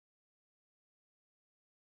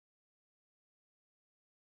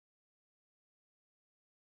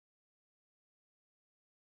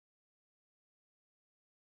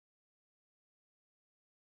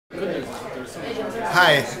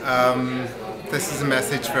Hi, this is a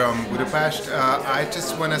message from Budapest. I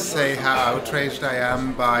just want to say how outraged I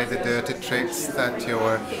am by the dirty tricks that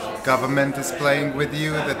your government is playing with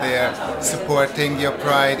you, that they are supporting your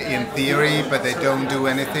pride in theory, but they don't do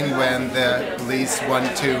anything when the police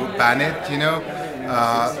want to ban it, you know.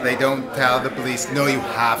 They don't tell the police, no, you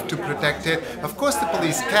have to protect it. Of course the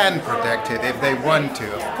police can protect it if they want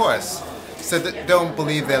to, of course. So don't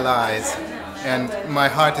believe their lies. And my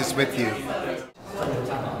heart is with you.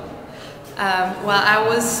 Well, I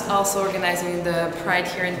was also organizing the Pride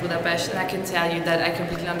here in Budapest, and I can tell you that I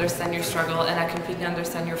completely understand your struggle and I completely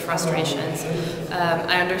understand your frustrations.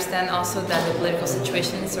 I understand also that the political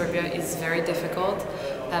situation in Serbia is very difficult,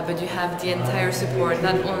 but you have the entire support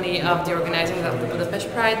not only of the organizers of the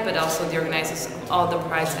Budapest Pride, but also the organizers of all the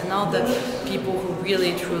prides and all the people who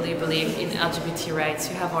really truly believe in LGBT rights.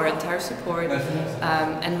 You have our entire support,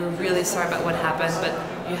 and we're really sorry about what happened, but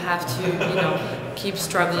you have to, you know, keep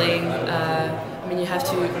struggling. I mean, you have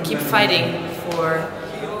to keep fighting for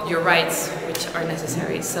your rights, which are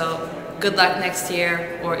necessary. So good luck next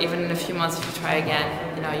year, or even in a few months if you try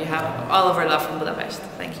again. You know, you have all of our love from Budapest.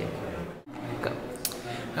 Thank you. Go.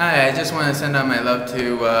 Hi, I just want to send out my love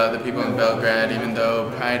to the people in Belgrade. Even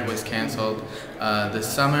though Pride was canceled this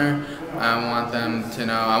summer, I want them to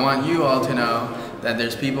know, I want you all to know that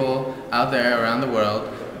there's people out there around the world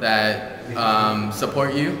that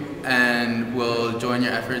support you and will join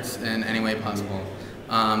your efforts in any way possible.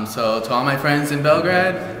 So to all my friends in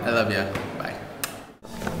Belgrade, I love you. Bye.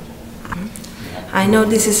 I know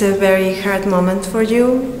this is a very hard moment for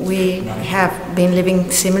you. We have been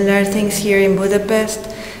living similar things here in Budapest,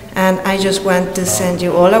 and I just want to send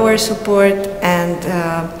you all our support, and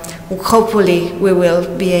hopefully we will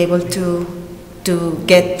be able to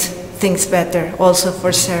get things better also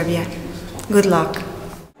for Serbia. Good luck.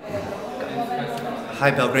 Hi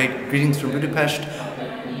Belgrade, greetings from Budapest.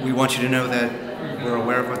 We want you to know that we're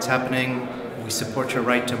aware of what's happening. We support your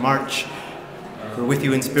right to march. We're with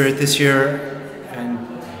you in spirit this year, and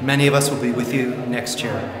many of us will be with you next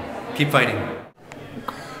year. Keep fighting.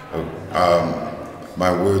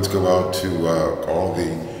 My words go out to all the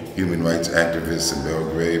human rights activists in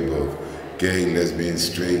Belgrade, both gay, lesbian,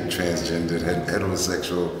 straight, transgender,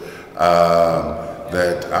 heterosexual,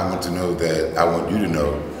 that I want to know that, I want you to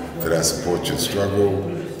know that I support your struggle,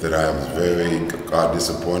 that I was very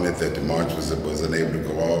disappointed that the march was unable to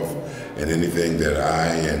go off, and anything that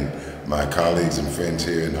I and my colleagues and friends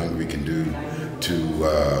here in Hungary can do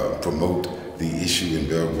to promote the issue in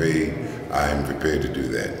Belgrade, I am prepared to do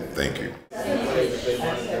that. Thank you.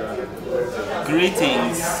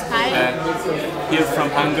 Greetings here from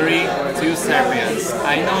Hungary to you Serbians.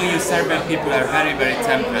 I know you Serbian people are very, very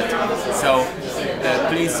temperate, so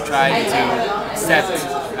please try to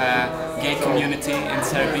Sept gay community in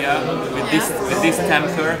Serbia with this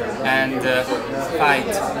temper, and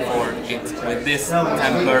fight for it with this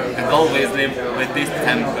temper, and always live with this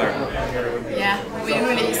temper. Yeah, we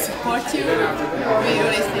really support you. We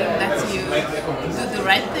really think that you do the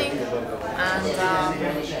right thing, and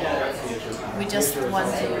we just want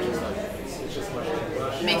to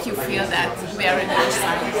make you feel that we are on your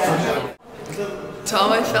side. To all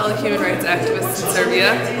my fellow human rights activists in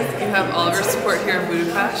Serbia, you have all of our support here in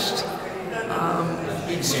Budapest.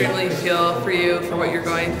 We extremely feel for you for what you're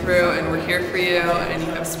going through, and we're here for you, and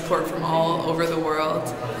you have support from all over the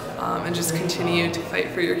world, and just continue to fight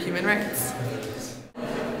for your human rights.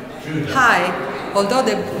 Hi, although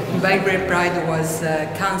the Belgrade Pride was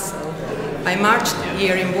cancelled, I marched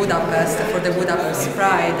here in Budapest for the Budapest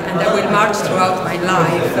Pride, and I will march throughout my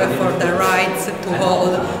life for the rights to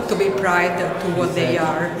all, to be proud to what they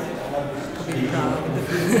are, to be proud.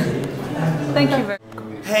 Thank you very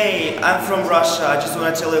much. Hey, I'm from Russia. I just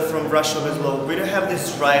want to tell you from Russia with love. We don't have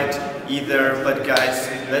this right either, but guys,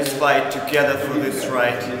 let's fight together for this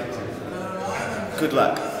right. Good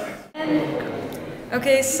luck.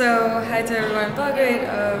 Okay, so hi to everyone in Belgrade.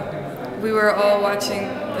 We were all watching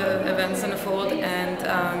the events unfold, and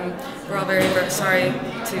we're all very, very sorry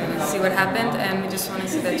to see what happened, and we just want to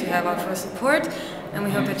say that you have our support, and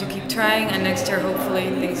we hope that you keep trying, and next year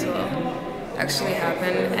hopefully things will actually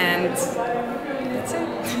happen, and that's it.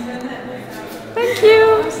 Thank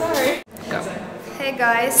you! I'm sorry. Go. Hey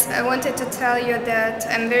guys, I wanted to tell you that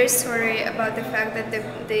I'm very sorry about the fact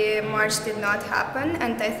that the march did not happen,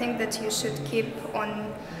 and I think that you should keep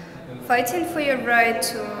on fighting for your right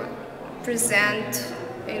to present,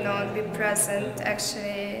 you know, be present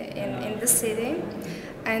actually in the city.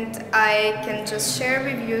 And I can just share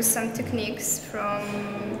with you some techniques from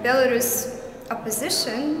Belarus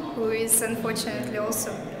opposition, who is unfortunately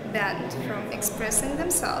also banned from expressing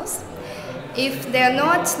themselves. if they're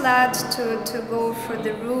not allowed to go for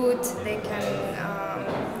the route they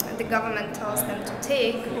can, the government tells them to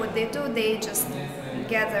take, what they do, they just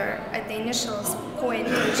gather at the initial point,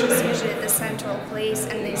 which is usually the central place,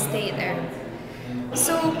 and they stay there.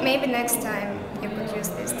 So maybe next time you could use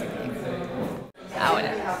this technique.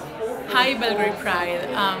 Hi Belgrade Pride.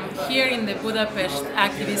 Here in the Budapest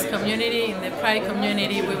activist community, in the Pride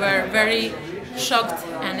community, we were very shocked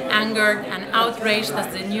and angered and outraged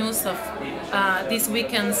at the news of this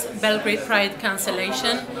weekend's Belgrade Pride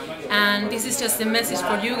cancellation. And this is just a message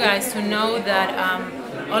for you guys to know that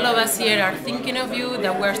all of us here are thinking of you,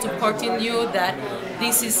 that we're supporting you, that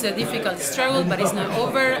this is a difficult struggle but it's not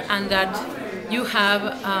over, and that you have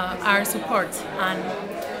our support. And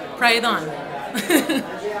Pride on!